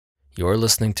You're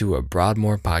listening to a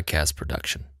Broadmoor podcast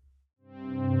production.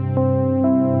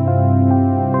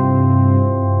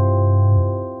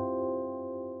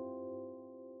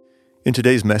 In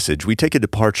today's message, we take a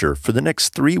departure for the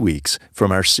next 3 weeks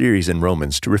from our series in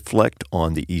Romans to reflect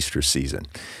on the Easter season.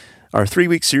 Our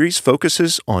 3-week series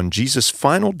focuses on Jesus'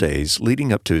 final days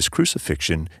leading up to his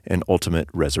crucifixion and ultimate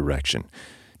resurrection.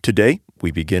 Today,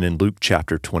 we begin in Luke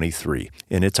chapter 23,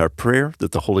 and it's our prayer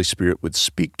that the Holy Spirit would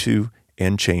speak to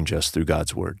and change us through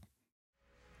God's Word.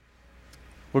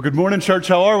 Well, good morning, church.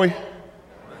 How are we?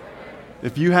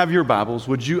 If you have your Bibles,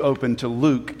 would you open to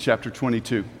Luke chapter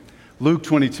 22? Luke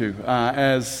 22.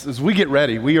 As we get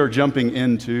ready, we are jumping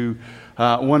into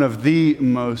one of the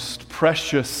most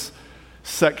precious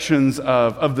sections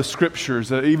of the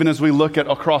Scriptures. Even as we look at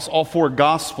across all 4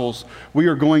 Gospels, we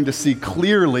are going to see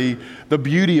clearly the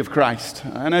beauty of Christ.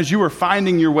 And as you are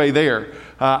finding your way there,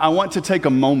 I want to take a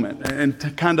moment and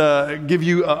to kind of give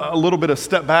you a little bit of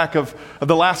step back of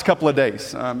the last couple of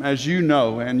days. As you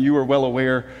know, and you are well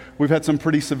aware, we've had some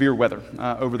pretty severe weather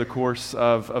over the course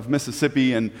of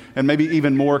Mississippi and maybe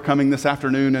even more coming this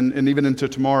afternoon and even into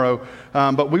tomorrow.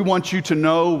 But we want you to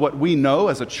know what we know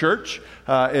as a church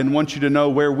and want you to know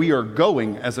where we are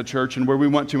going as a church and where we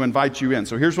want to invite you in.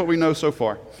 So here's what we know so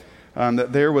far.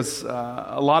 That there was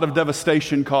a lot of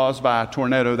devastation caused by a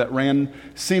tornado that ran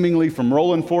seemingly from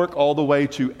Rolling Fork all the way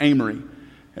to Amory.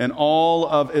 And all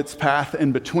of its path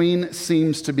in between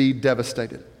seems to be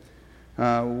devastated.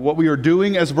 What we are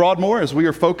doing as Broadmoor is we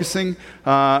are focusing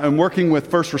and working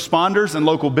with first responders and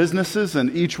local businesses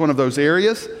in each one of those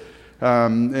areas.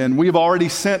 And we've already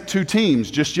sent 2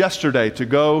 teams just yesterday to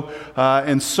go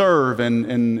and serve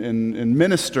and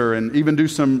minister and even do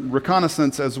some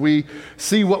reconnaissance as we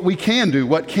see what we can do,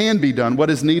 what can be done, what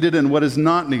is needed and what is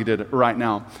not needed right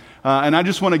now. And I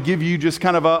just want to give you just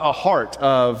kind of a heart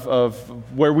of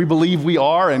where we believe we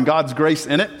are and God's grace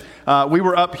in it. We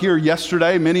were up here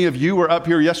yesterday. Many of you were up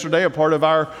here yesterday, a part of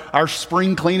our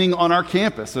spring cleaning on our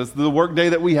campus. It's the work day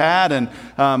that we had, and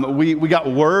we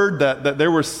got word that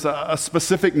there was a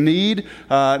specific need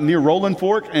near Rolling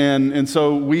Fork, and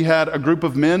so we had a group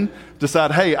of men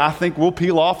decide, hey, I think we'll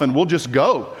peel off and we'll just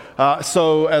go.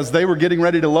 So as they were getting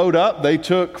ready to load up, they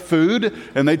took food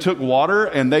and they took water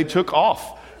and they took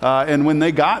off. And when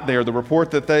they got there, the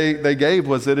report that they gave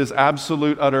was it is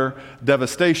absolute, utter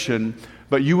devastation.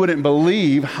 But you wouldn't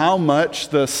believe how much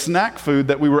the snack food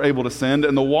that we were able to send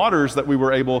and the waters that we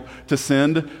were able to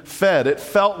send fed. It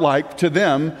felt like, to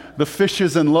them, the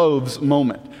fishes and loaves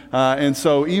moment. And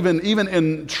so even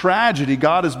in tragedy,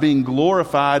 God is being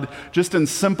glorified just in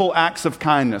simple acts of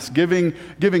kindness, giving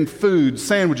food,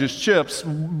 sandwiches, chips,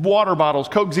 water bottles,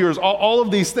 Coke Zeros, all of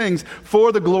these things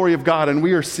for the glory of God. And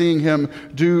we are seeing him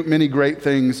do many great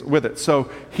things with it.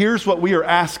 So here's what we are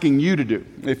asking you to do,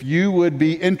 if you would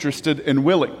be interested and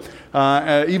willing.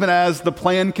 Even as the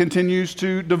plan continues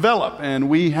to develop and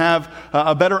we have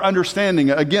a better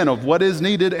understanding, again, of what is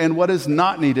needed and what is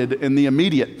not needed in the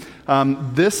immediate.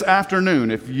 This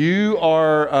afternoon, if you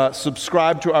are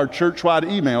subscribed to our church-wide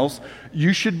emails,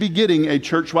 you should be getting a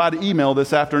church-wide email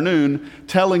this afternoon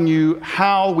telling you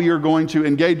how we are going to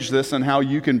engage this and how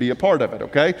you can be a part of it,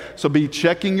 okay? So be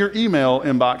checking your email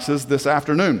inboxes this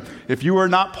afternoon. If you are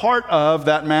not part of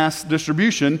that mass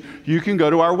distribution, you can go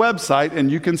to our website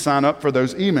and you can sign up for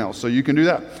those emails. So you can do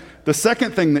that. The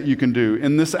second thing that you can do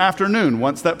in this afternoon,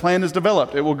 once that plan is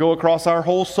developed, it will go across our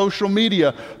whole social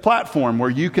media platform where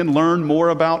you can learn more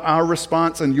about our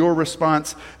response and your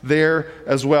response there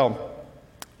as well.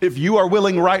 If you are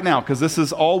willing right now, because this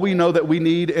is all we know that we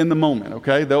need in the moment,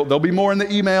 okay? There'll be more in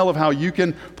the email of how you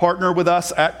can partner with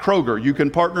us at Kroger. You can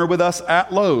partner with us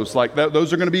at Lowe's. Like that,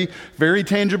 those are going to be very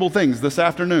tangible things this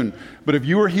afternoon. But if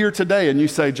you are here today and you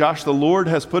say, Josh, the Lord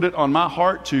has put it on my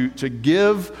heart to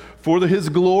give for his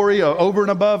glory, over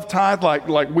and above tithe,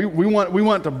 like we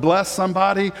want to bless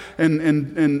somebody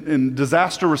in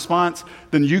disaster response,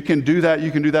 then you can do that. You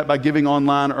can do that by giving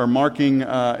online or marking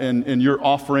in your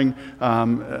offering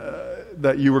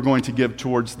that you are going to give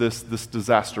towards this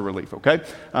disaster relief, okay?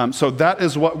 So that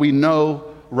is what we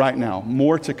know right now.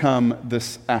 More to come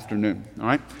this afternoon, all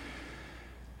right?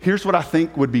 Here's what I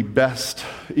think would be best,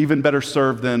 even better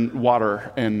served than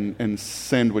water and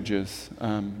sandwiches.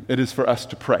 It is for us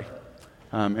to pray.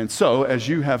 And so, as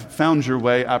you have found your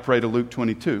way, I pray, to Luke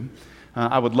 22,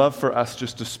 I would love for us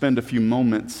just to spend a few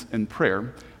moments in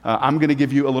prayer. I'm going to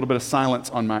give you a little bit of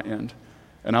silence on my end.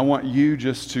 And I want you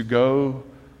just to go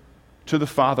to the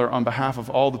Father on behalf of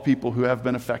all the people who have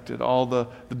been affected, all the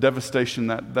devastation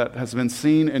that has been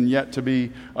seen and yet to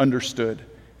be understood.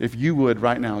 If you would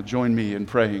right now join me in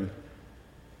praying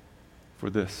for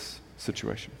this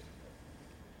situation.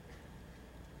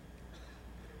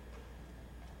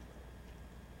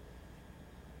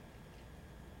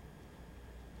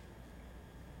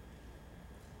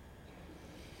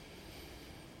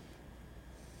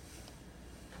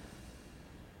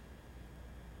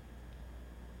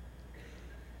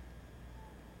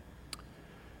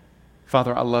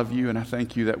 Father, I love you, and I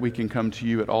thank you that we can come to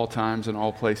you at all times and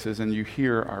all places, and you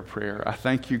hear our prayer. I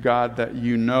thank you, God, that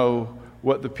you know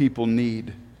what the people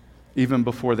need, even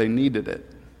before they needed it.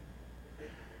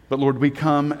 But Lord, we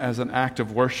come as an act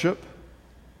of worship.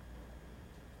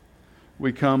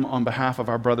 We come on behalf of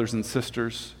our brothers and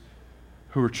sisters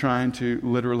who are trying to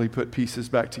literally put pieces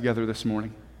back together this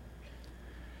morning.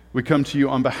 We come to you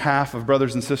on behalf of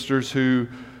brothers and sisters who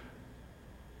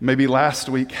maybe last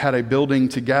week had a building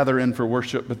to gather in for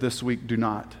worship, but this week do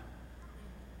not.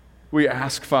 We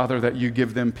ask, Father, that you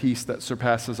give them peace that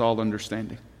surpasses all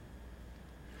understanding.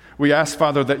 We ask,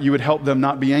 Father, that you would help them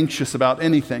not be anxious about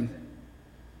anything,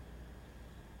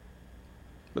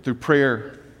 but through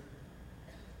prayer,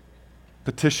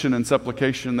 petition, and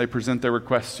supplication, they present their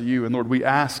requests to you. And Lord, we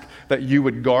ask that you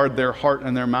would guard their heart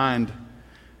and their mind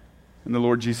in the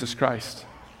Lord Jesus Christ.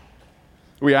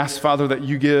 We ask, Father, that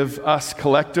you give us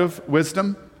collective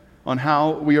wisdom on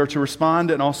how we are to respond,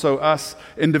 and also us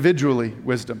individually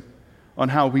wisdom on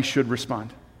how we should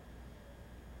respond.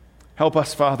 Help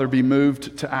us, Father, be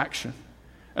moved to action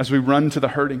as we run to the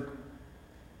hurting.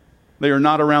 They are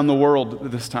not around the world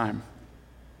this time.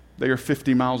 They are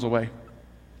 50 miles away.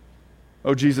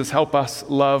 Oh, Jesus, help us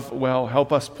love well.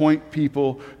 Help us point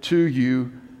people to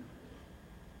you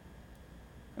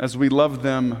as we love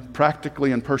them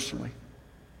practically and personally.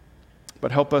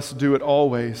 But help us do it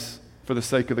always for the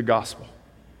sake of the gospel.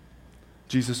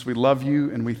 Jesus, we love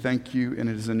you and we thank you, and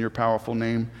it is in your powerful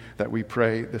name that we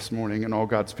pray this morning, and all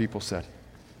God's people said,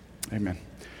 amen.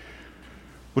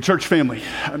 Well, church family,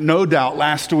 no doubt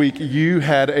last week you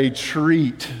had a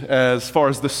treat as far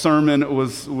as the sermon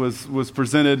was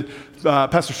presented.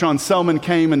 Pastor Sean Selman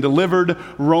came and delivered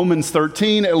Romans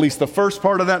 13, at least the first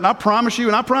part of that. And I promise you,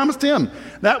 and I promised him,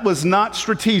 that was not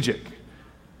strategic.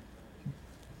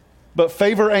 But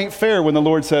favor ain't fair when the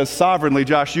Lord says sovereignly,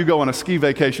 Josh, you go on a ski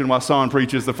vacation while Son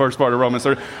preaches the first part of Romans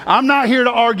 13. I'm not here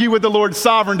to argue with the Lord's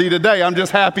sovereignty today. I'm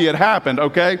just happy it happened,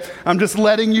 okay? I'm just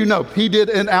letting you know. He did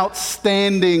an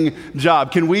outstanding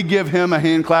job. Can we give him a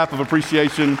hand clap of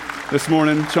appreciation this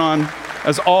morning? Sean,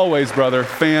 as always, brother,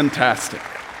 fantastic.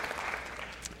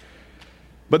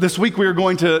 But this week we are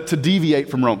going to deviate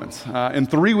from Romans. In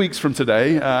 3 weeks from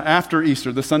today, after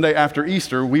Easter, the Sunday after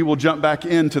Easter, we will jump back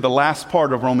into the last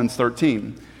part of Romans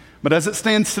 13. But as it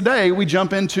stands today, we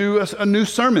jump into a new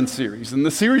sermon series, and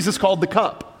the series is called The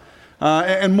Cup.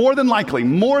 And more than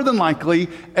likely,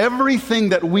 everything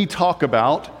that we talk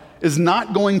about is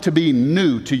not going to be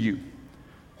new to you.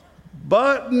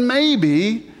 But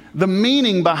maybe the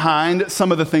meaning behind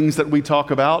some of the things that we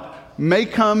talk about may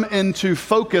come into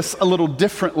focus a little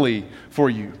differently for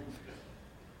you.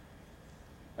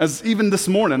 As even this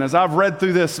morning, as I've read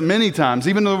through this many times,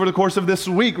 even over the course of this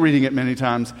week reading it many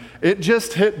times, it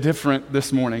just hit different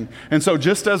this morning. And so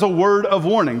just as a word of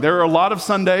warning, there are a lot of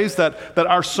Sundays that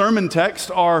our sermon texts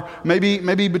are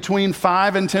maybe between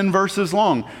 5 and 10 verses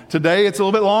long. Today it's a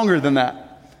little bit longer than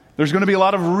that. There's going to be a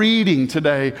lot of reading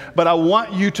today, but I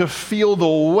want you to feel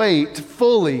the weight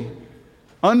fully,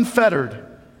 unfettered,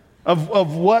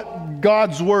 of what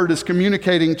God's Word is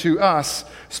communicating to us,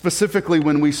 specifically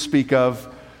when we speak of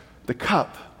the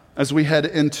cup as we head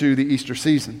into the Easter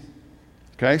season.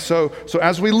 Okay, so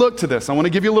as we look to this, I want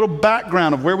to give you a little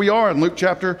background of where we are in Luke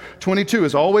chapter 22.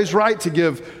 It's always right to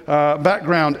give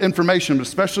background information, but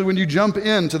especially when you jump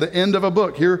into the end of a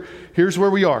book. Here's where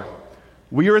we are.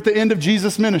 We are at the end of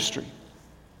Jesus' ministry,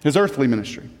 his earthly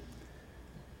ministry.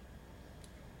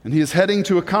 And he is heading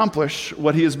to accomplish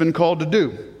what he has been called to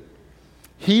do.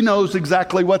 He knows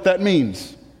exactly what that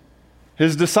means.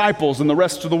 His disciples and the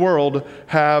rest of the world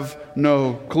have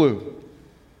no clue.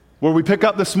 Where we pick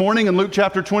up this morning in Luke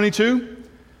chapter 22,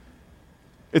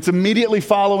 it's immediately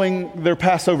following their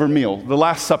Passover meal, the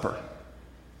Last Supper.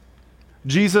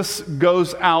 Jesus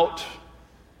goes out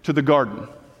to the garden.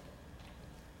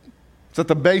 It's at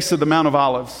the base of the Mount of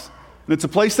Olives. And it's a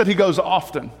place that he goes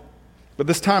often, but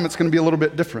this time it's going to be a little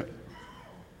bit different.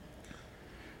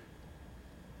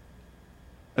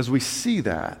 As we see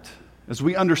that, as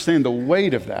we understand the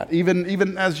weight of that,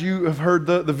 even as you have heard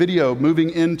the video moving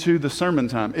into the sermon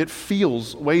time, it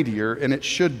feels weightier, and it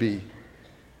should be.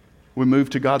 We move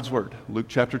to God's Word, Luke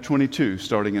chapter 22,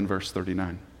 starting in verse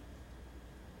 39.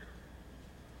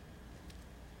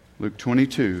 Luke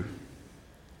 22,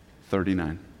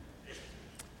 39.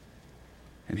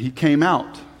 And he came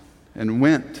out and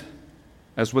went,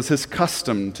 as was his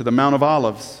custom, to the Mount of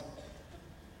Olives.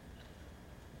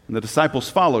 And the disciples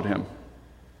followed him.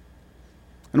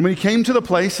 And when he came to the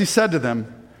place, he said to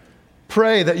them,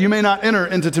 "Pray that you may not enter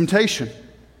into temptation."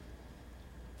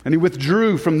 And he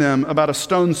withdrew from them about a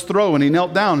stone's throw, and he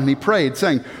knelt down and he prayed,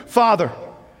 saying, "Father,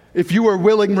 If you are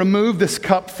willing, remove this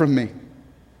cup from me.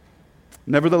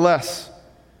 Nevertheless,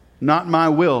 not my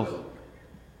will,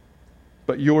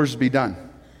 but yours be done."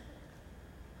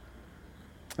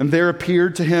 And there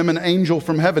appeared to him an angel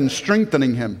from heaven,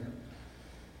 strengthening him.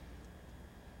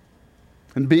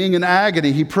 And being in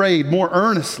agony, he prayed more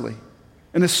earnestly,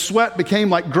 and his sweat became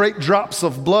like great drops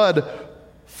of blood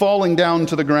falling down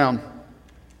to the ground.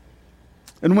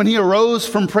 And when he arose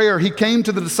from prayer, he came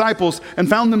to the disciples and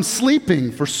found them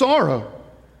sleeping for sorrow.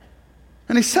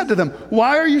 And he said to them,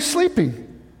 "Why are you sleeping?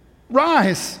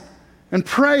 Rise and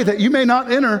pray that you may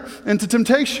not enter into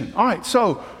temptation." All right,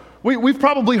 so we've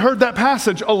probably heard that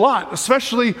passage a lot,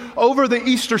 especially over the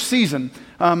Easter season.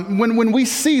 When we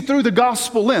see through the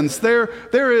gospel lens, there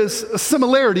is a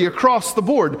similarity across the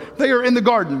board. They are in the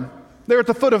garden. They're at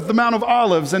the foot of the Mount of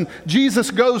Olives, and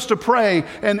Jesus goes to pray,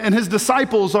 and his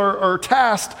disciples are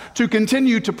tasked to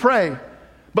continue to pray.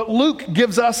 But Luke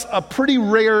gives us a pretty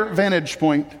rare vantage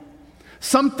point,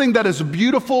 something that is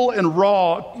beautiful and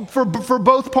raw for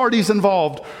both parties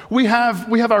involved. We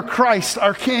have our Christ,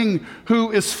 our King,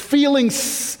 who is feeling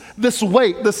this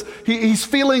weight. He's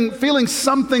feeling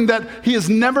something that he has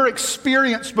never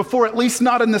experienced before, at least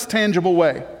not in this tangible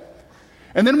way.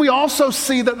 And then we also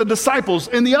see that the disciples,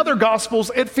 in the other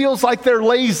gospels, it feels like they're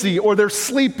lazy or they're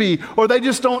sleepy or they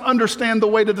just don't understand the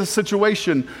weight of the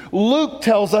situation. Luke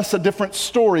tells us a different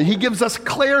story. He gives us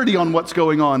clarity on what's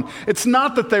going on. It's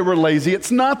not that they were lazy.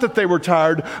 It's not that they were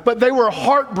tired, but they were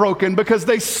heartbroken because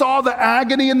they saw the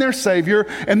agony in their Savior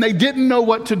and they didn't know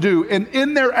what to do. And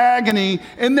in their agony,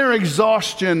 in their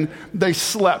exhaustion, they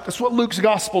slept. That's what Luke's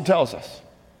gospel tells us.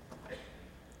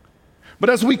 But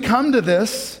as we come to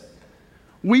this,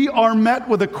 we are met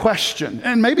with a question,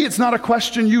 and maybe it's not a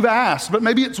question you've asked, but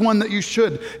maybe it's one that you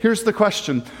should. Here's the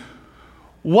question.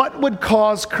 What would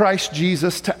cause Christ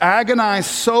Jesus to agonize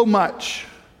so much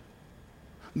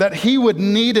that he would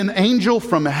need an angel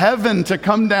from heaven to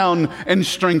come down and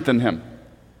strengthen him?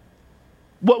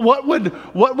 What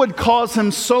would cause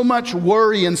him so much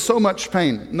worry and so much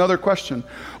pain? Another question.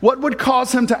 What would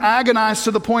cause him to agonize to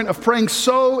the point of praying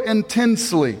so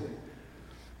intensely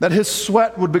that his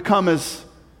sweat would become as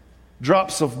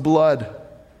drops of blood?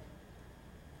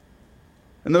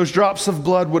 And those drops of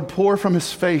blood would pour from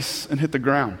his face and hit the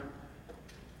ground.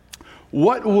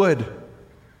 What would,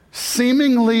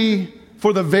 seemingly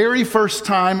for the very first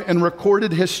time in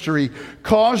recorded history,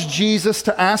 cause Jesus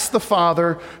to ask the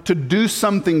Father to do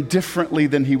something differently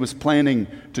than he was planning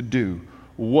to do?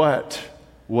 What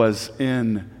was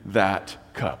in that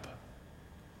cup?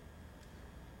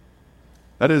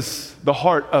 That is the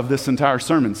heart of this entire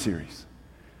sermon series.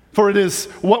 For it is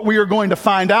what we are going to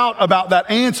find out about that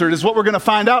answer. It is what we're going to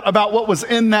find out about what was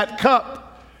in that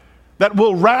cup that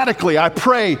will radically, I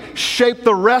pray, shape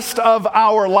the rest of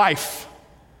our life.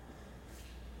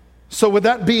 So with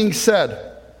that being said,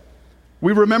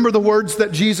 we remember the words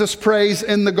that Jesus prays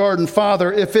in the garden.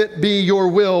 "Father, if it be your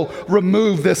will,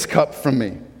 remove this cup from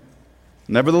me.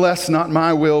 Nevertheless, not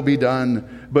my will be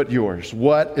done, but yours."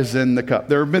 What is in the cup?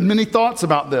 There have been many thoughts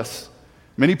about this.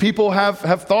 Many people have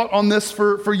thought on this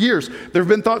for years. There have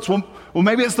been thoughts, well,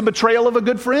 maybe it's the betrayal of a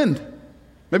good friend.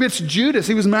 Maybe it's Judas.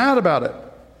 He was mad about it.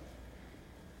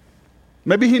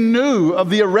 Maybe he knew of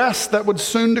the arrest that would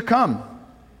soon to come,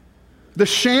 the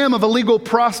sham of a legal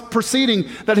proceeding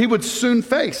that he would soon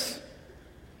face.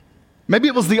 Maybe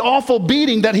it was the awful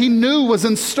beating that he knew was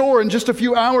in store in just a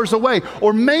few hours away.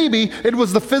 Or maybe it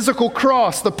was the physical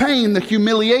cross, the pain, the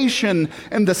humiliation,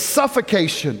 and the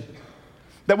suffocation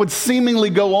that would seemingly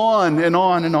go on and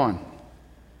on and on.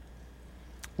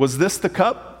 Was this the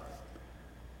cup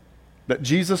that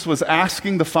Jesus was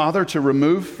asking the Father to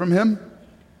remove from him?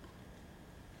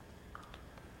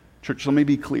 Church, let me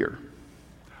be clear.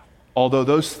 Although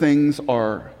those things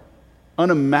are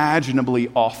unimaginably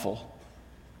awful,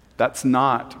 that's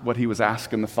not what he was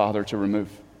asking the Father to remove.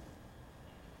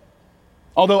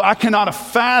 Although I cannot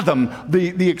fathom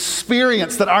the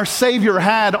experience that our Savior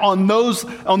had on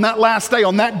that last day,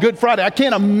 on that Good Friday. I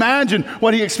can't imagine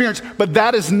what he experienced, but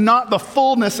that is not the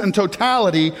fullness and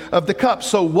totality of the cup.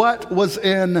 So what was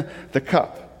in the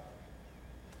cup?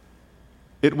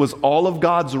 It was all of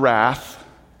God's wrath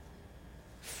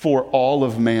for all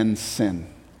of man's sin.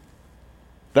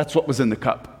 That's what was in the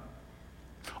cup.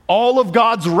 All of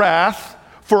God's wrath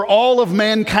for all of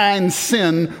mankind's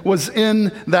sin was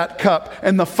in that cup.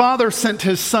 And the Father sent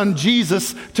his Son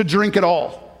Jesus to drink it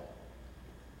all.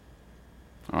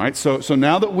 All right, so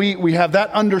now that we have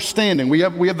that understanding, we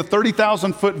have the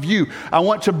 30,000-foot view, I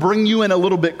want to bring you in a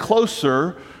little bit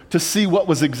closer to see what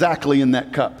was exactly in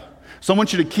that cup. So I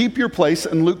want you to keep your place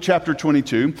in Luke chapter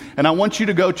 22, and I want you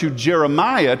to go to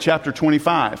Jeremiah chapter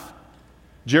 25.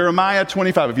 Jeremiah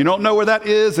 25. If you don't know where that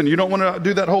is and you don't want to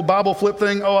do that whole Bible flip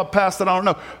thing, I passed it, I don't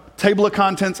know. Table of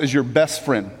contents is your best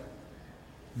friend.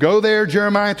 Go there,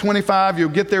 Jeremiah 25. You'll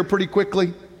get there pretty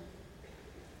quickly.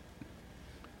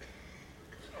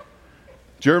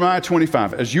 Jeremiah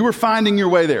 25. As you were finding your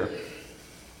way there,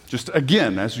 just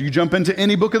again, as you jump into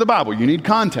any book of the Bible, you need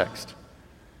context.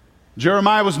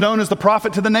 Jeremiah was known as the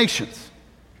prophet to the nations.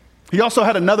 He also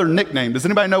had another nickname. Does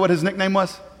anybody know what his nickname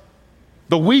was?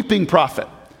 The weeping prophet.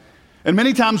 And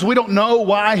many times we don't know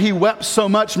why he wept so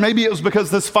much. Maybe it was because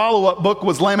this follow-up book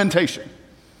was Lamentation.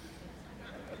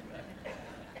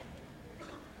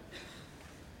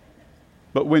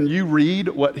 But when you read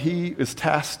what he is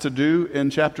tasked to do in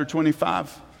chapter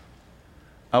 25,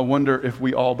 I wonder if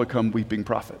we all become weeping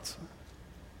prophets.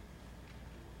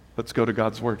 Let's go to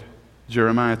God's word.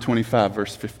 Jeremiah 25,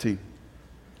 verse 15.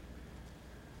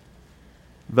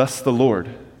 Thus the Lord,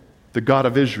 the God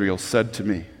of Israel, said to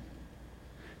me,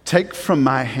 take from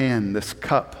my hand this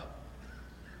cup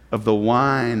of the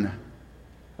wine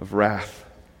of wrath,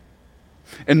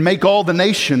 and make all the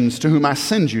nations to whom I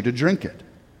send you to drink it.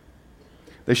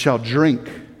 They shall drink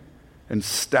and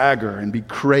stagger and be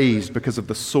crazed because of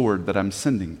the sword that I'm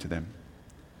sending to them.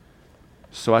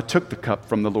 So I took the cup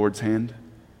from the Lord's hand,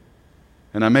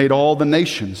 and I made all the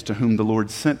nations to whom the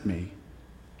Lord sent me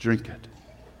drink it.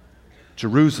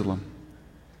 Jerusalem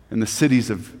and the cities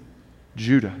of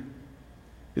Judah,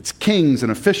 its kings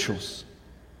and officials,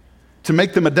 to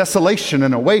make them a desolation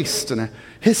and a waste and a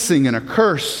hissing and a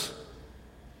curse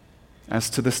as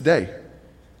to this day.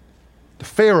 The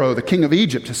Pharaoh, the king of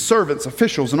Egypt, his servants,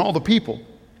 officials, and all the people,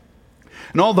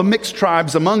 and all the mixed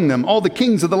tribes among them, all the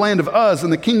kings of the land of Uz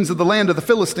and the kings of the land of the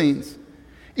Philistines,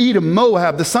 Edom,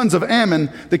 Moab, the sons of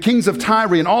Ammon, the kings of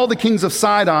Tyre, and all the kings of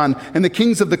Sidon, and the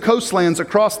kings of the coastlands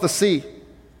across the sea,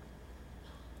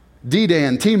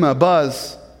 Dedan, Tema,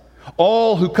 Buz,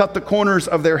 all who cut the corners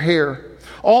of their hair,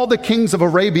 all the kings of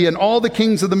Arabia, and all the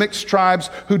kings of the mixed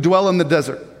tribes who dwell in the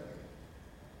desert,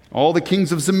 all the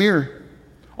kings of Zamir,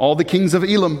 all the kings of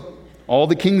Elam, all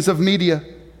the kings of Media,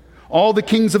 all the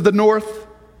kings of the north,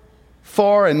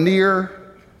 far and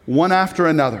near, one after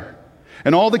another,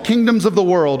 and all the kingdoms of the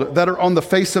world that are on the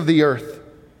face of the earth.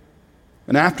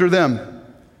 And after them,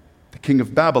 the king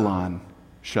of Babylon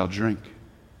shall drink.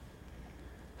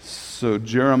 So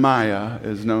Jeremiah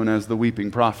is known as the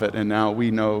weeping prophet, and now we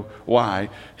know why.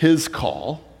 His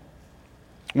call,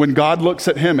 when God looks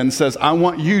at him and says, I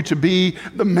want you to be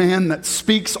the man that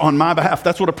speaks on my behalf.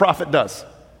 That's what a prophet does.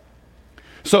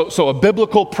 So a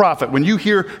biblical prophet, when you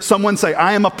hear someone say,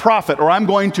 I am a prophet, or I'm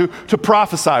going to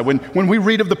prophesy, when we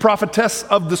read of the prophetess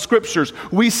of the scriptures,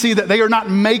 we see that they are not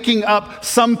making up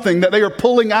something that they are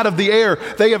pulling out of the air.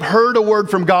 They have heard a word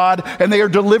from God, and they are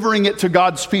delivering it to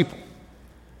God's people.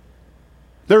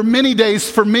 There are many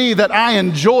days for me that I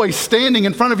enjoy standing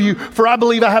in front of you, for I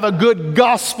believe I have a good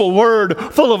gospel word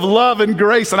full of love and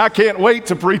grace, and I can't wait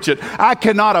to preach it. I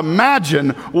cannot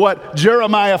imagine what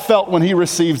Jeremiah felt when he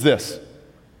receives this.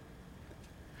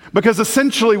 Because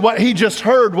essentially what he just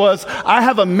heard was, I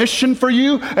have a mission for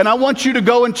you, and I want you to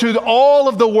go into all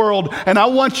of the world, and I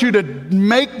want you to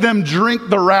make them drink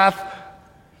the wrath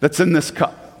that's in this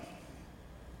cup.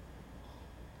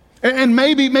 And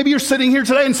maybe you're sitting here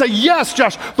today and say, yes,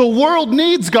 Josh, the world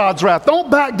needs God's wrath. Don't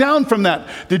back down from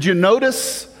that. Did you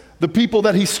notice the people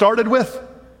that he started with?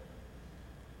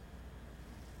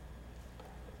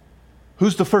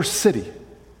 Who's the first city?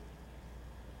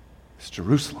 It's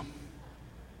Jerusalem.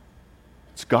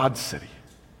 It's God's city.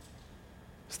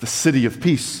 It's the city of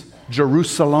peace,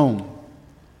 Jerusalem.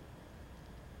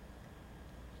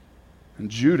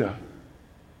 And Judah,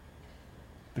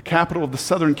 the capital of the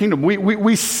southern kingdom.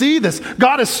 We see this.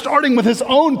 God is starting with his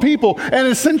own people, and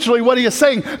essentially what he is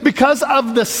saying, because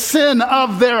of the sin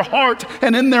of their heart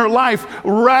and in their life,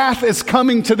 wrath is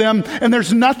coming to them, and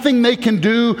there's nothing they can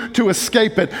do to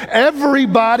escape it.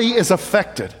 Everybody is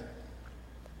affected.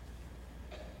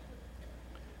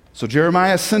 So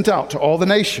Jeremiah is sent out to all the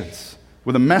nations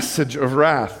with a message of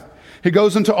wrath. He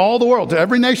goes into all the world, to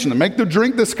every nation, to make them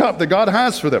drink this cup that God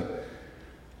has for them.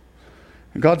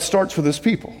 And God starts with his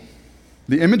people.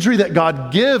 The imagery that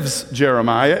God gives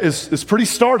Jeremiah is pretty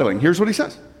startling. Here's what he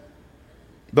says.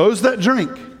 Those that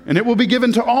drink, and it will be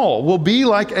given to all, will be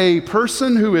like a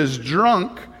person who is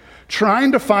drunk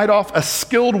trying to fight off a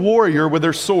skilled warrior with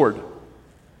their sword.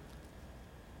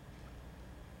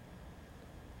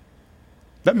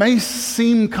 That may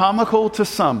seem comical to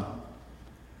some,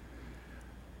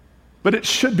 but it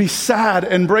should be sad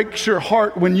and breaks your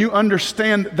heart when you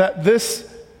understand that this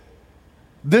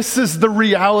is the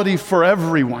reality for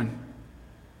everyone.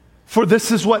 For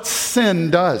this is what sin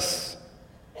does.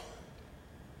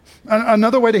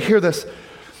 Another way to hear this,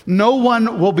 no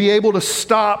one will be able to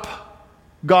stop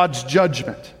God's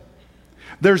judgment.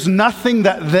 There's nothing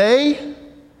that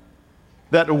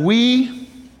we,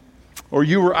 or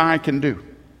you or I can do.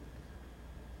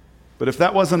 But if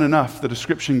that wasn't enough, the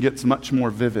description gets much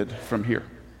more vivid from here.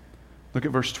 Look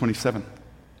at verse 27.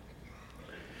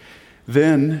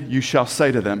 Then you shall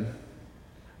say to them,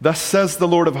 thus says the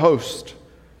Lord of hosts,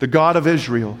 the God of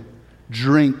Israel,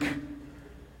 drink,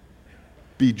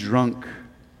 be drunk,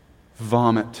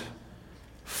 vomit,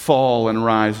 fall and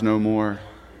rise no more,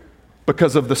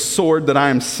 because of the sword that I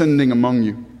am sending among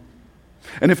you.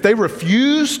 And if they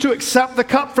refuse to accept the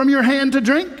cup from your hand to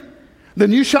drink,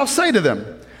 then you shall say to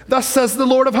them, thus says the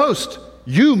Lord of hosts,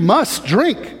 you must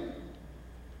drink.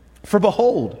 For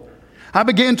behold, I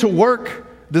began to work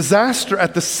disaster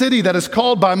at the city that is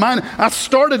called by mine. I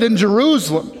started in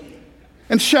Jerusalem.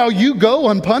 And shall you go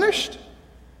unpunished?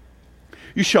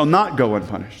 You shall not go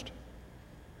unpunished.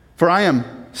 For I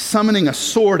am summoning a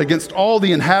sword against all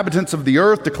the inhabitants of the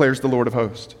earth, declares the Lord of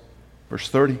hosts. Verse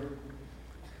 30.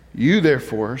 You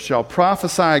therefore shall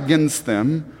prophesy against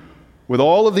them with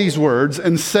all of these words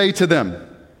and say to them,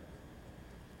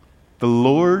 the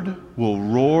Lord will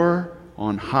roar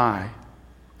on high.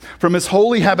 From his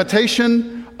holy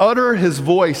habitation, utter his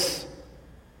voice.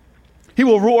 He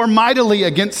will roar mightily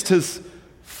against his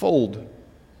fold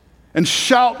and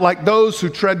shout like those who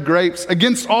tread grapes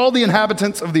against all the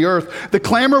inhabitants of the earth. The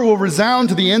clamor will resound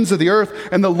to the ends of the earth,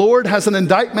 and the Lord has an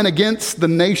indictment against the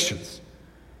nations.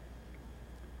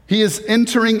 He is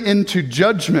entering into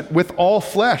judgment with all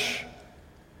flesh.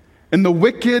 And the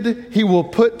wicked he will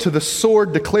put to the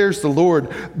sword, declares the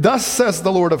Lord. Thus says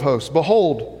the Lord of hosts,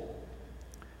 behold,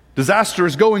 disaster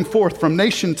is going forth from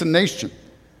nation to nation,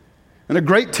 and a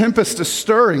great tempest is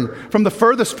stirring from the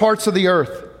furthest parts of the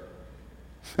earth.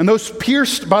 And those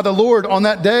pierced by the Lord on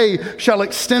that day shall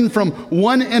extend from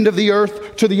one end of the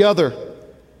earth to the other,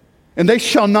 and they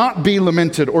shall not be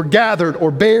lamented or gathered or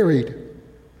buried.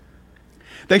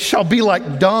 They shall be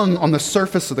like dung on the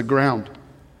surface of the ground.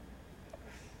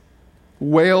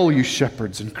 Wail, you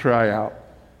shepherds, and cry out.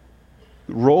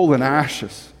 Roll in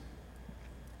ashes,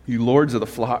 you lords of the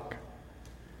flock.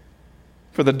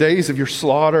 For the days of your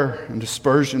slaughter and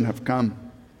dispersion have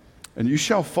come, and you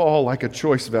shall fall like a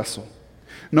choice vessel.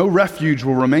 No refuge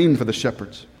will remain for the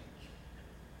shepherds,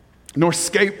 nor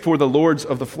escape for the lords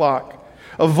of the flock.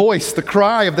 A voice, the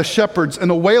cry of the shepherds, and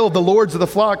the wail of the lords of the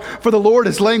flock, for the Lord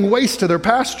is laying waste to their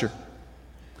pasture.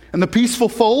 And the peaceful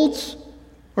folds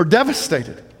are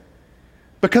devastated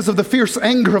because of the fierce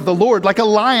anger of the Lord. Like a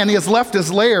lion, he has left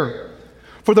his lair,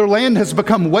 for their land has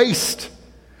become waste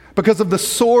because of the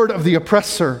sword of the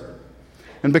oppressor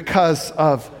and because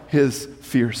of his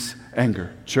fierce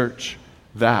anger. Church,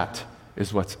 that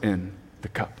is what's in the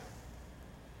cup.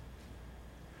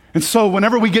 And so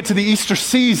whenever we get to the Easter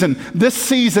season, this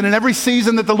season and every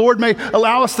season that the Lord may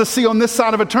allow us to see on this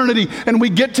side of eternity, and we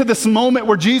get to this moment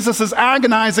where Jesus is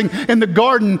agonizing in the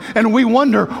garden and we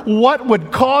wonder what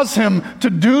would cause him to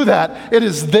do that, it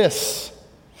is this: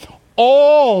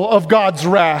 all of God's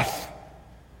wrath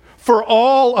for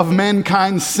all of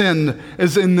mankind's sin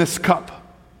is in this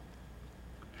cup.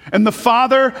 And the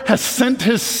Father has sent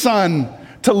his Son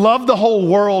to love the whole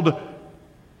world,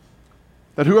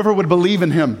 that whoever would believe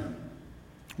in him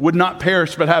would not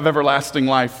perish but have everlasting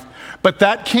life. But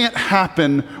that can't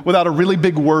happen without a really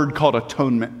big word called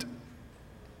atonement.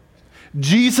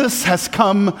 Jesus has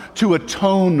come to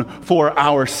atone for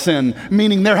our sin,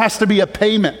 meaning there has to be a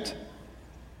payment.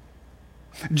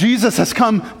 Jesus has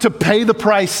come to pay the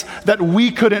price that we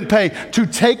couldn't pay, to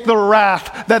take the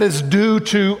wrath that is due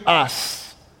to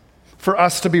us, for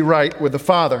us to be right with the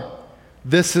Father.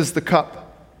 This is the cup.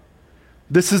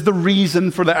 This is the reason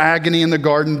for the agony in the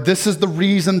garden. This is the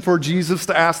reason for Jesus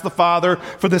to ask the Father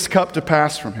for this cup to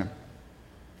pass from him.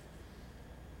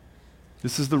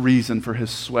 This is the reason for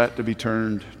his sweat to be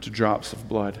turned to drops of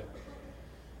blood.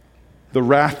 The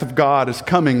wrath of God is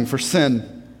coming for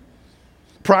sin.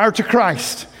 Prior to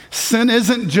Christ, sin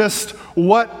isn't just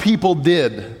what people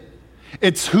did.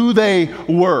 It's who they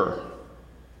were.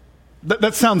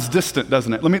 That sounds distant,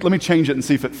 doesn't it? Let me change it and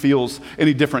see if it feels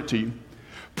any different to you.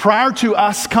 Prior to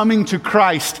us coming to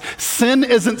Christ, sin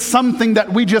isn't something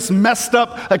that we just messed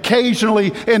up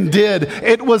occasionally and did.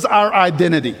 It was our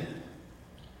identity.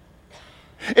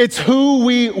 It's who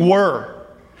we were.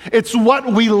 It's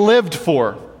what we lived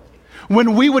for.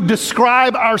 When we would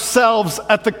describe ourselves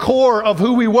at the core of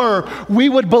who we were, we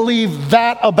would believe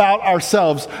that about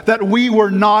ourselves, that we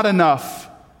were not enough.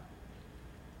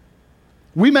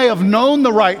 We may have known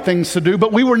the right things to do,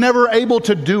 but we were never able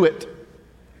to do it.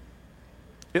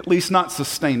 At least not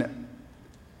sustain it.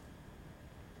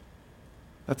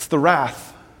 That's the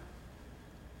wrath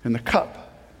in the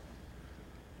cup.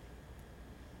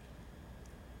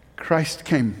 Christ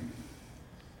came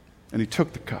and he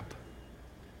took the cup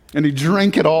and he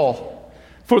drank it all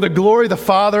for the glory of the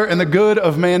Father and the good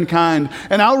of mankind.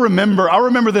 And I'll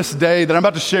remember this day that I'm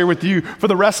about to share with you for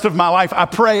the rest of my life. I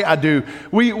pray I do.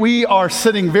 We are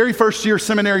sitting, very first year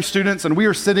seminary students, and we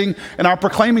are sitting in our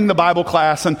Proclaiming the Bible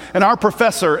class, and our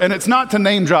professor, and it's not to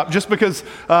name drop just because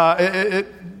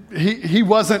he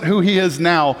wasn't who he is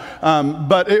now,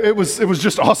 but it was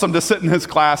just awesome to sit in his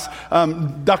class.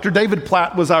 Dr. David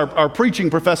Platt was our preaching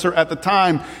professor at the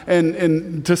time,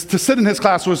 and to sit in his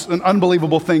class was an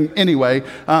unbelievable thing anyway.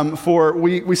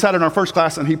 We sat in our first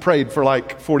class and he prayed for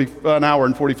like an hour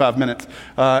and 45 minutes,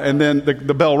 and then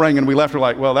the bell rang and we left. We're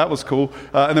like, well, that was cool.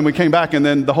 And then we came back, and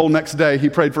then the whole next day he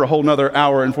prayed for a whole nother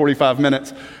hour and 45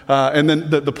 minutes. And then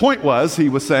the point was, he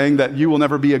was saying that you will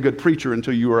never be a good preacher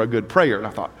until you are a good prayer. And I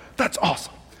thought, that's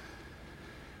awesome.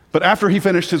 But after he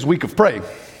finished his week of praying,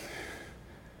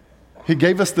 he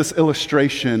gave us this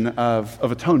illustration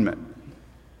of atonement,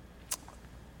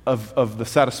 of the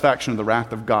satisfaction of the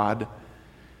wrath of God.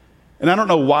 And I don't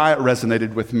know why it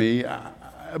resonated with me,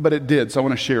 but it did, so I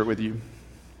want to share it with you.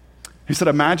 He said,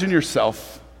 imagine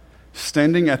yourself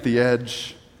standing at the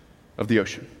edge of the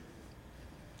ocean,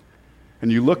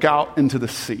 and you look out into the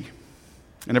sea,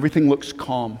 and everything looks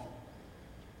calm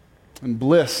and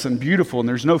bliss and beautiful, and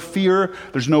there's no fear,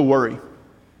 there's no worry. And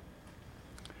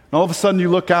all of a sudden you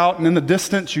look out, and in the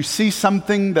distance you see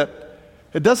something that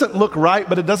it doesn't look right,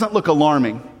 but it doesn't look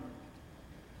alarming.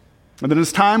 And then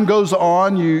as time goes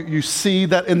on, you see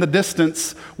that in the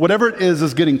distance, whatever it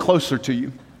is getting closer to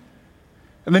you.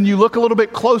 And then you look a little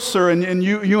bit closer, and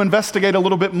you investigate a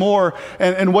little bit more,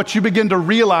 and what you begin to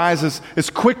realize is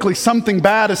quickly something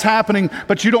bad is happening,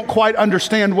 but you don't quite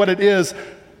understand what it is.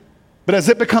 But as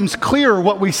it becomes clearer,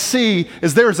 what we see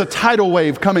is there's a tidal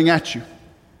wave coming at you.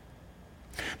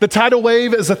 The tidal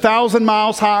wave is 1,000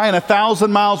 miles high and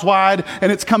 1,000 miles wide,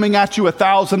 and it's coming at you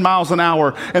 1,000 miles an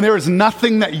hour. And there is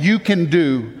nothing that you can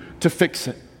do to fix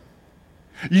it.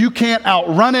 You can't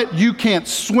outrun it. You can't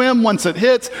swim once it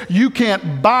hits. You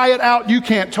can't buy it out. You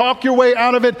can't talk your way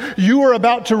out of it. You are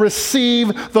about to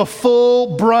receive the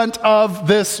full brunt of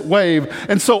this wave.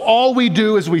 And so all we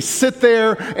do is we sit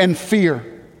there and fear.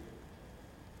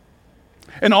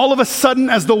 And all of a sudden,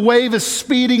 as the wave is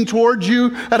speeding towards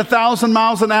you at 1,000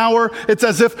 miles an hour, it's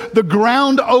as if the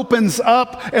ground opens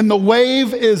up and the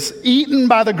wave is eaten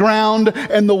by the ground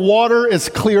and the water is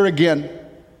clear again.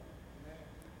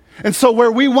 And so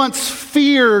where we once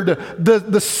feared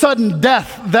the sudden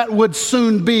death that would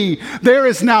soon be, there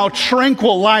is now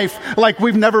tranquil life like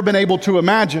we've never been able to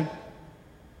imagine.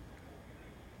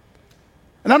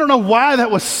 And I don't know why that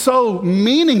was so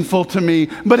meaningful to me,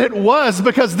 but it was,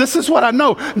 because this is what I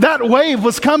know. That wave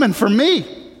was coming for me.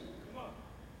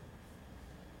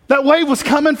 That wave was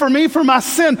coming for me for my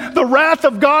sin. The wrath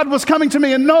of God was coming to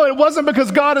me. And no, it wasn't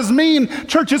because God is mean,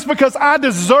 church. It's because I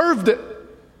deserved it.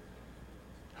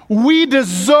 We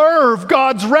deserve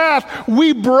God's wrath.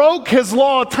 We broke his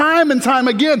law time and time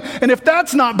again. And if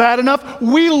that's not bad enough,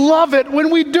 we love it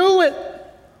when we do it.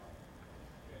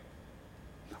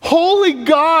 Holy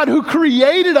God, who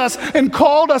created us and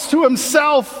called us to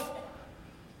himself.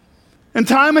 And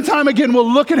time again,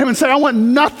 we'll look at him and say, I want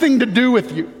nothing to do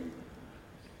with you.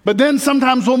 But then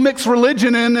sometimes we'll mix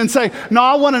religion in and say, no,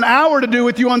 I want an hour to do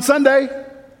with you on Sunday.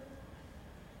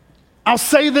 I'll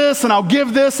say this and I'll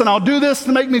give this and I'll do this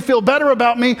to make me feel better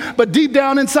about me. But deep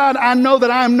down inside, I know that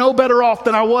I am no better off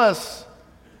than I was.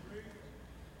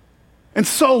 And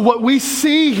so what we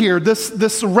see here,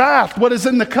 this wrath, what is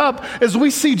in the cup, is we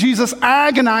see Jesus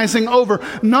agonizing over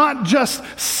not just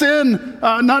sin,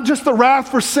 not just the wrath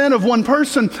for sin of one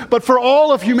person, but for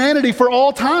all of humanity, for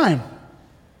all time.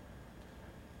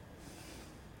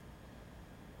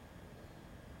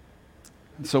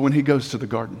 And so when he goes to the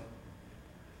garden,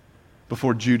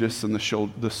 before Judas and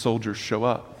the soldiers show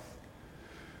up,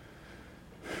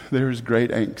 there is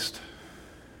great angst.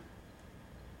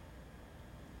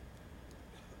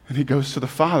 And he goes to the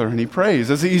Father and he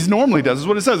prays, as he normally does. This is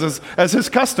what it says, as his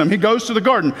custom. He goes to the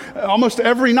garden almost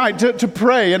every night to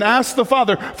pray and ask the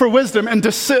Father for wisdom and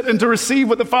to sit and to receive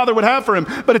what the Father would have for him.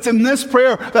 But it's in this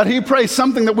prayer that he prays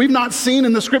something that we've not seen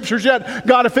in the scriptures yet.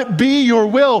 God, if it be your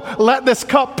will, let this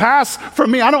cup pass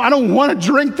from me. I don't want to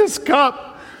drink this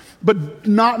cup, but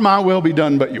not my will be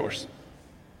done, but yours.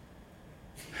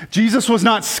 Jesus was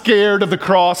not scared of the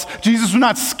cross. Jesus was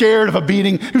not scared of a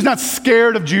beating. He was not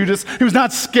scared of Judas. He was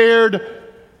not scared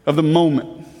of the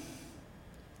moment.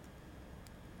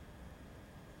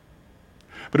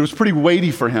 But it was pretty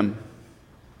weighty for him.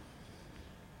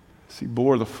 He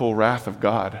bore the full wrath of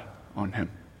God on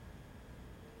him.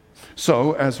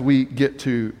 So, as we get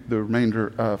to the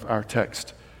remainder of our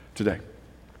text today,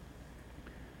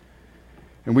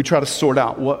 and we try to sort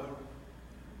out what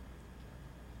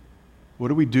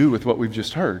do we do with what we've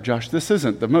just heard? Josh, this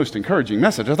isn't the most encouraging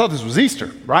message. I thought this was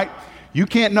Easter, right? You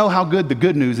can't know how good the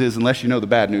good news is unless you know the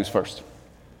bad news first.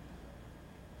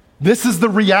 This is the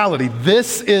reality.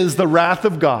 This is the wrath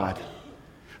of God.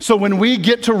 So when we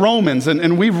get to Romans,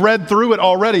 and we've read through it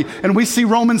already, and we see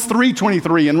Romans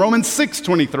 3:23 and Romans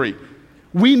 6:23,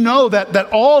 we know that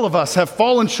all of us have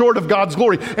fallen short of God's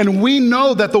glory, and we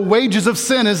know that the wages of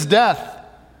sin is death.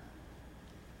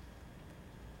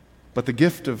 But the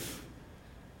gift of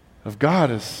God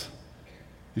is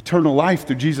eternal life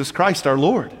through Jesus Christ our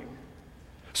Lord.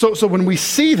 So when we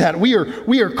see that, we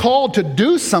are called to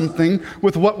do something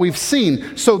with what we've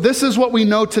seen. So this is what we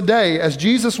know today as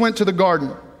Jesus went to the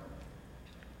garden.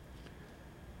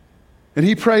 And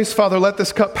he prays, Father, let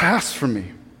this cup pass from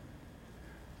me.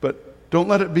 But don't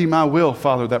let it be my will,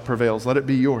 Father, that prevails. Let it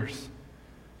be yours.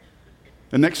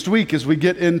 And next week, as we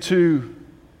get into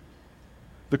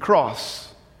the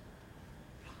cross,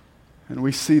 and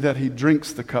we see that he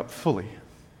drinks the cup fully,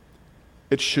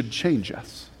 it should change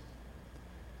us.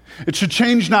 It should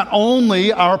change not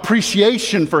only our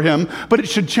appreciation for him, but it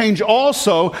should change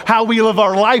also how we live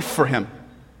our life for him.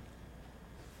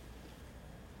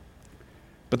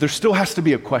 But there still has to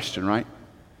be a question, right?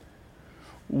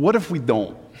 What if we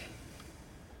don't?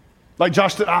 Like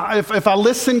Josh, if I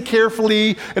listen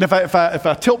carefully, and if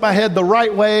I tilt my head the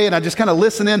right way, and I just kind of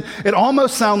listen in, it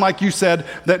almost sounds like you said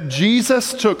that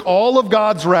Jesus took all of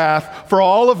God's wrath for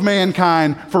all of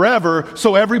mankind forever,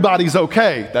 so everybody's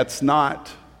okay. That's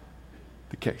not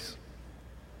the case.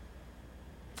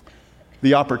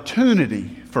 The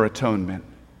opportunity for atonement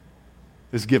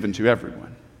is given to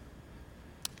everyone,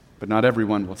 but not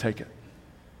everyone will take it.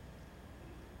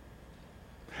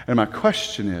 And my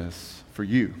question is for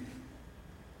you,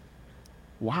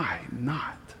 why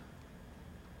not?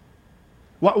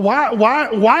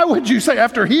 Why would you say,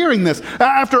 after hearing this,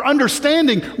 after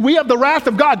understanding, we have the wrath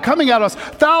of God coming at us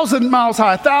 1,000 miles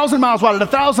high, 1,000 miles wide, at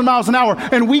 1,000 miles an hour,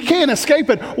 and we can't escape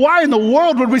it? Why in the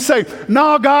world would we say,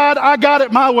 no, God, I got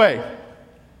it my way.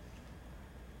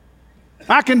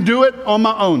 I can do it on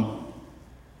my own.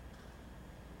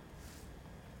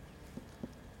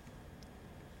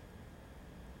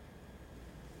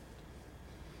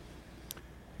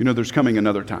 You know, there's coming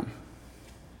another time.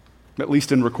 At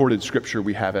least in recorded scripture,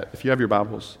 we have it. If you have your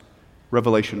Bibles,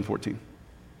 Revelation 14.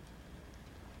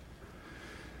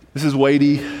 This is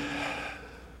weighty,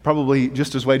 probably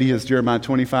just as weighty as Jeremiah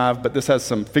 25, but this has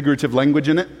some figurative language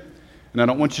in it. And I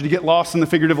don't want you to get lost in the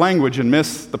figurative language and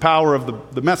miss the power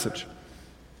of the message.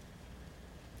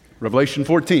 Revelation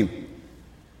 14.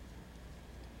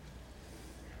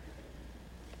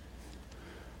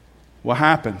 What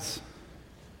happens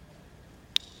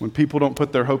when people don't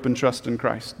put their hope and trust in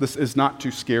Christ? This is not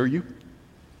to scare you,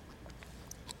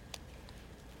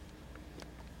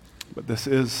 but this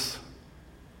is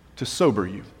to sober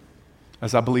you,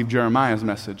 as I believe Jeremiah's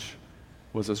message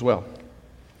was as well.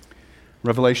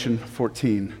 Revelation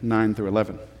 14, 9 through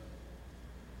 11.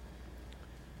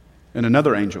 And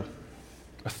another angel,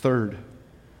 a third,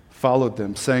 followed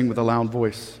them, saying with a loud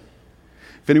voice,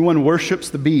 if anyone worships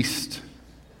the beast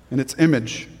and its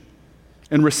image,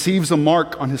 and receives a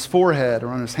mark on his forehead or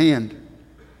on his hand,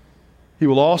 he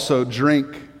will also drink,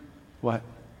 what?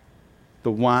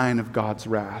 The wine of God's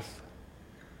wrath,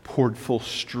 poured full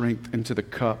strength into the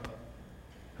cup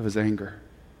of his anger.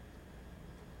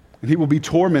 And he will be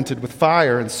tormented with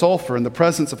fire and sulfur in the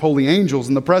presence of holy angels,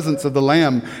 in the presence of the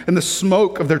Lamb. And the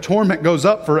smoke of their torment goes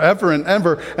up forever and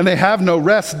ever, and they have no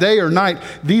rest day or night,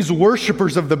 these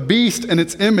worshipers of the beast and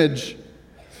its image.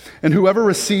 And whoever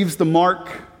receives the mark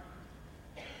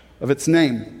of its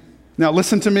name. Now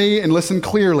listen to me and listen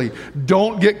clearly.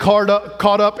 Don't get caught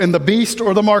up in the beast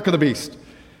or the mark of the beast.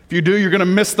 If you do, you're going to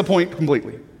miss the point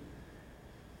completely.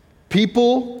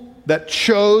 People that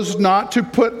chose not to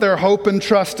put their hope and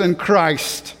trust in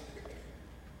Christ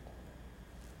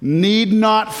need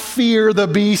not fear the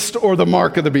beast or the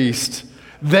mark of the beast.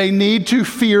 They need to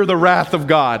fear the wrath of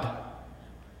God.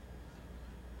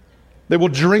 They will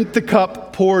drink the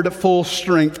cup poured at full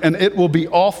strength, and it will be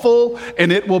awful, and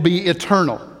it will be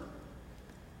eternal.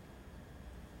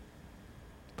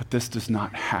 But this does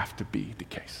not have to be the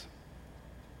case.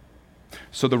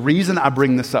 So the reason I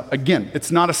bring this up, again,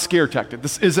 it's not a scare tactic.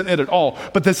 This isn't it at all.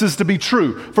 But this is to be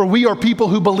true. For we are people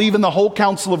who believe in the whole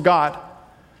counsel of God.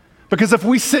 Because if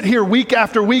we sit here week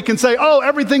after week and say, oh,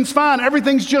 everything's fine,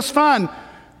 everything's just fine,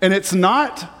 and it's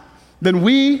not,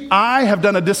 then I have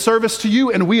done a disservice to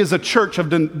you, and we as a church have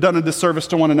done a disservice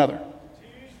to one another.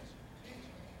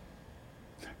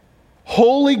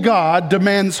 Holy God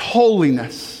demands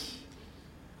holiness.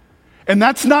 And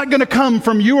that's not going to come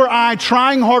from you or I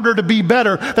trying harder to be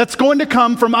better. That's going to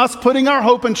come from us putting our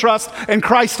hope and trust in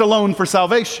Christ alone for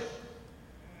salvation.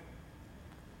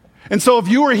 And so if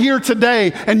you are here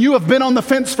today and you have been on the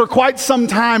fence for quite some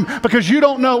time because you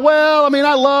don't know,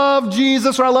 I love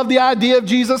Jesus, or I love the idea of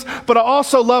Jesus, but I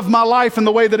also love my life and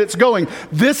the way that it's going.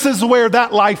 This is where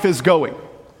that life is going.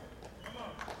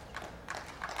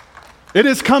 It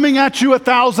is coming at you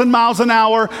 1,000 miles an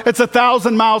hour. It's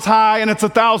 1,000 miles high and it's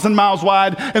 1,000 miles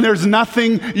wide, and there's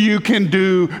nothing you can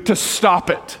do to stop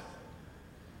it.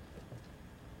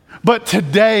 But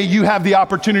today you have the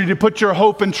opportunity to put your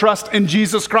hope and trust in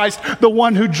Jesus Christ, the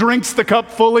one who drinks the cup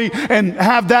fully, and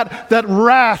have that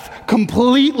wrath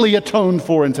completely atoned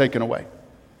for and taken away.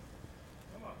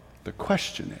 The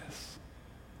question is,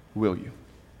 will you?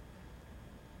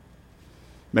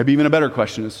 Maybe even a better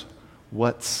question is,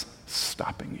 what's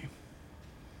stopping you?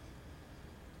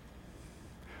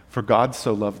 For God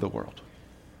so loved the world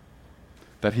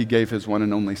that he gave his one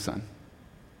and only Son,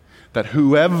 that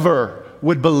whoever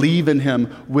would believe in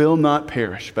him will not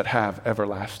perish but have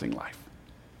everlasting life.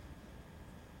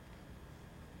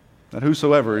 That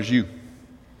whosoever is you.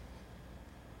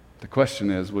 The question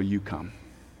is, will you come?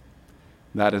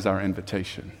 That is our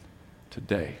invitation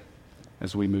today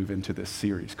as we move into this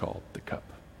series called The Cup.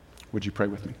 Would you pray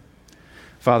with me?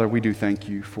 Father, we do thank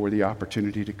you for the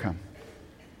opportunity to come,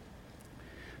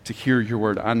 to hear your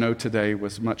word. I know today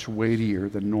was much weightier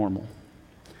than normal,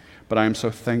 but I am so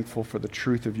thankful for the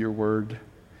truth of your word,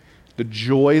 the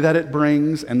joy that it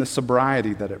brings, and the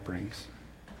sobriety that it brings.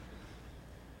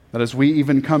 That as we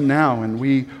even come now and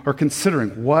we are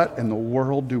considering what in the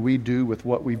world do we do with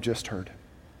what we've just heard,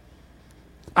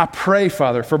 I pray,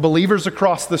 Father, for believers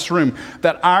across this room,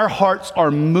 that our hearts are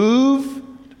moved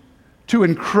to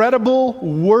incredible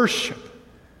worship.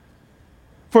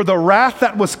 For the wrath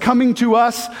that was coming to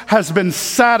us has been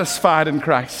satisfied in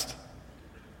Christ.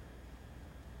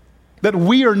 That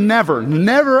we are never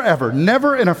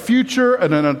in a future,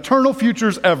 in an eternal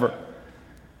futures ever,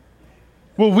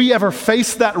 will we ever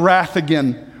face that wrath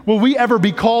again? Will we ever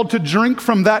be called to drink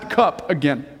from that cup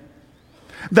again?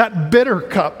 That bitter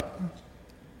cup.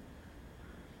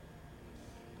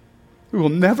 We will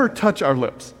never touch our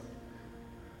lips.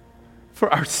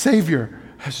 For our Savior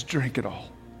has drank it all.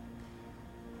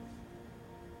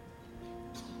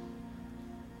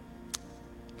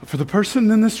 But for the person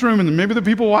in this room, and maybe the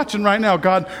people watching right now,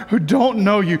 God, who don't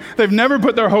know you, they've never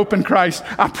put their hope in Christ,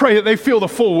 I pray that they feel the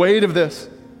full weight of this.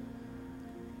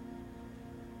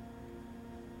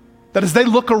 That as they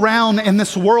look around in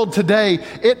this world today,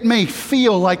 it may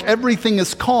feel like everything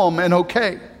is calm and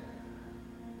okay.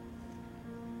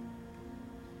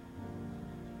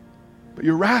 But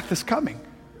your wrath is coming.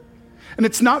 And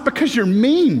it's not because you're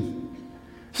mean.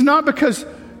 It's not because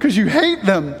you hate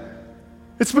them.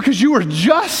 It's because you are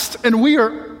just and we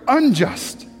are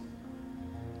unjust.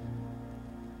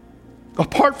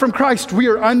 Apart from Christ, we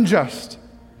are unjust.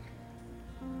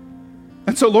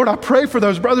 And so, Lord, I pray for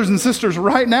those brothers and sisters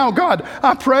right now, God.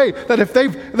 I pray that if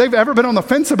they've ever been on the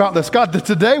fence about this, God, that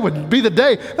today would be the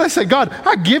day that I say, God,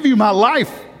 I give you my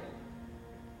life.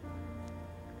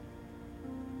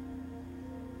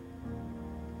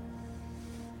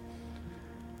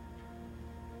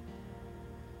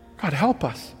 God, help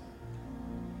us.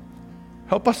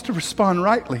 Help us to respond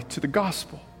rightly to the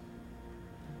gospel.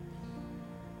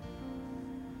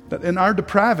 That in our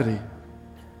depravity,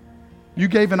 you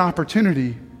gave an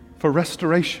opportunity for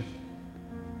restoration.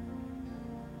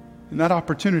 And that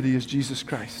opportunity is Jesus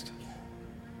Christ.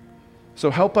 So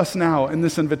help us now in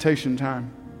this invitation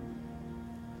time.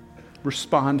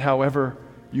 Respond however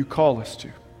you call us to.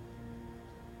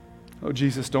 Oh,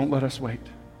 Jesus, don't let us wait.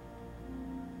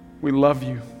 We love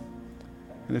you.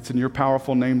 And it's in your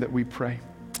powerful name that we pray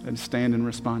and stand and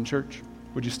respond. Church,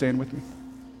 would you stand with me?